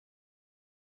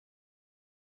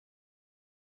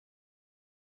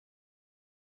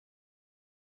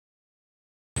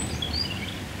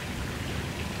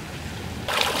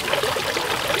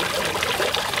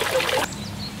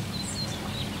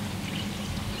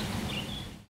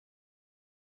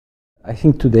I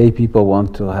think today people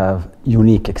want to have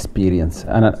unique experience,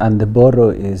 and the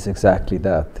Borro is exactly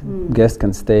that. Guests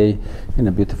can stay in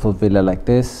a beautiful villa like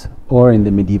this or in the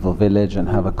medieval village and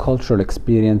have a cultural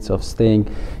experience of staying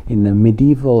in a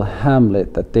medieval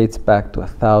hamlet that dates back to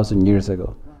 1,000 years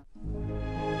ago.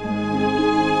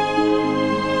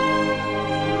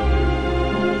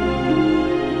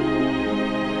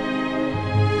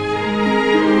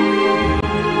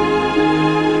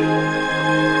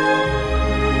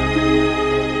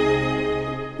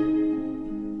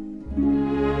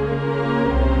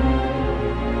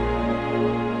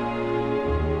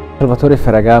 Salvatore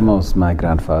Ferragamo was my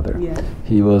grandfather. Yeah.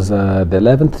 He was the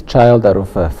 11th child out of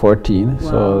 14,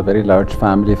 so a very large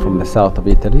family from the south of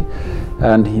Italy.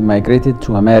 And he migrated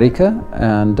to America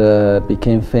and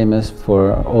became famous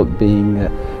for being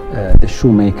the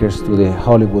shoemakers to the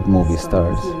Hollywood movie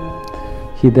stars.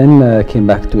 He then came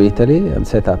back to Italy and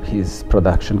set up his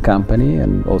production company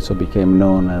and also became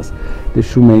known as the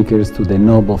shoemakers to the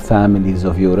noble families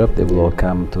of Europe. They will all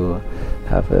come to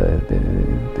have the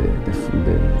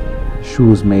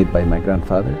shoes made by my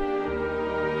grandfather.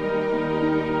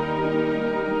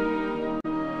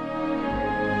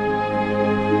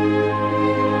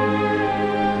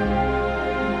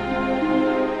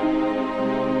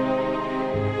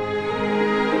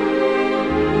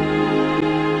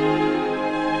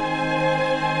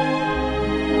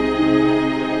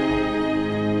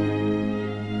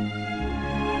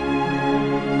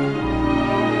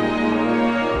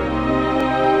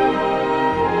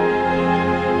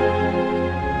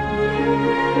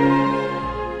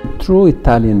 True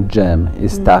Italian gem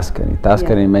is Tuscany.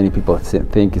 Tuscany, many people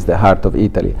think, is the heart of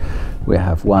Italy. We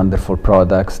have wonderful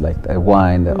products like the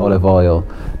wine, the olive oil,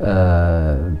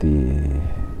 the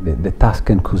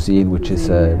Tuscan cuisine, which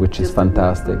is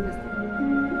fantastic.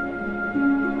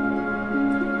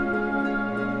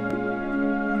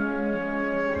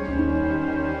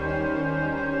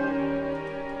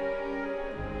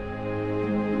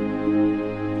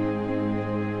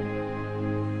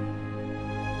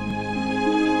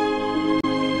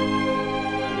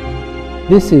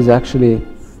 This is actually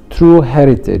true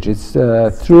heritage. It's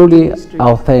truly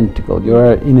authentic. You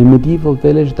are in a medieval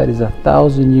village that is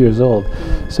 1,000 years old.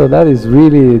 So that is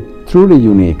really, truly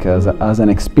unique as an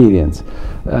experience.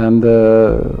 And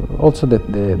also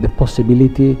the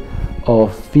possibility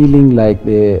of feeling like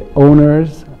the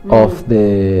owners of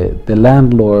the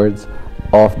landlords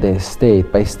of the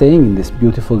estate by staying in this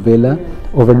beautiful villa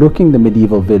overlooking the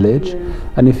medieval village.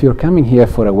 And if you're coming here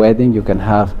for a wedding, you can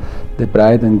have the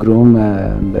bride and groom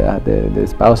and the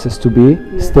spouses to be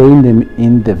staying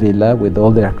in the villa with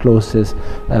all their closest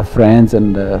friends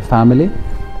and family,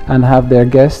 and have their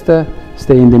guests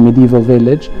stay in the medieval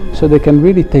village, so they can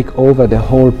really take over the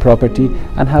whole property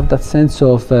and have that sense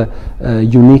of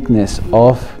uniqueness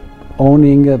of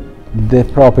owning the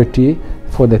property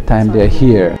for the time they're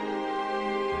here.